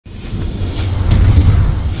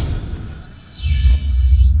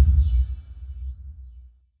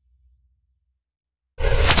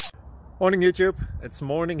Morning YouTube, it's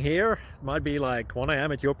morning here. It might be like 1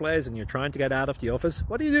 a.m. at your place and you're trying to get out of the office.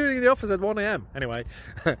 What are you doing in the office at 1 a.m? Anyway,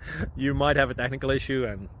 you might have a technical issue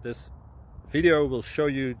and this video will show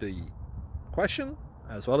you the question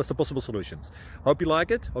as well as the possible solutions. Hope you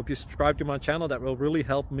like it, hope you subscribe to my channel. That will really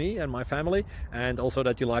help me and my family, and also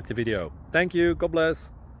that you like the video. Thank you, God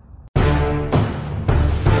bless.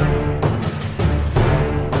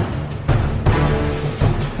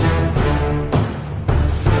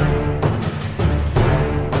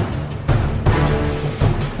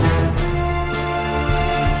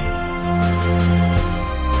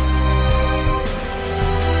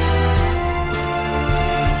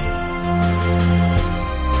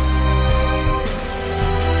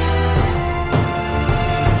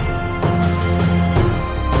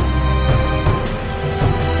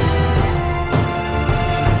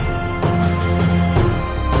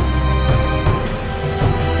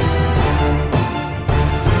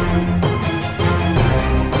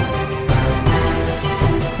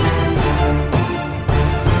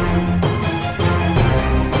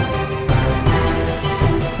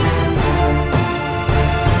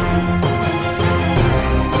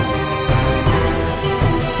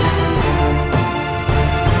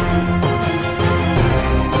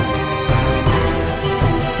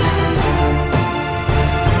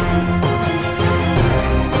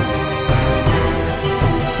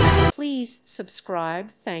 Please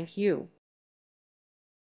subscribe. Thank you.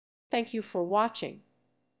 Thank you for watching.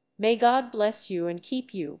 May God bless you and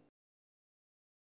keep you.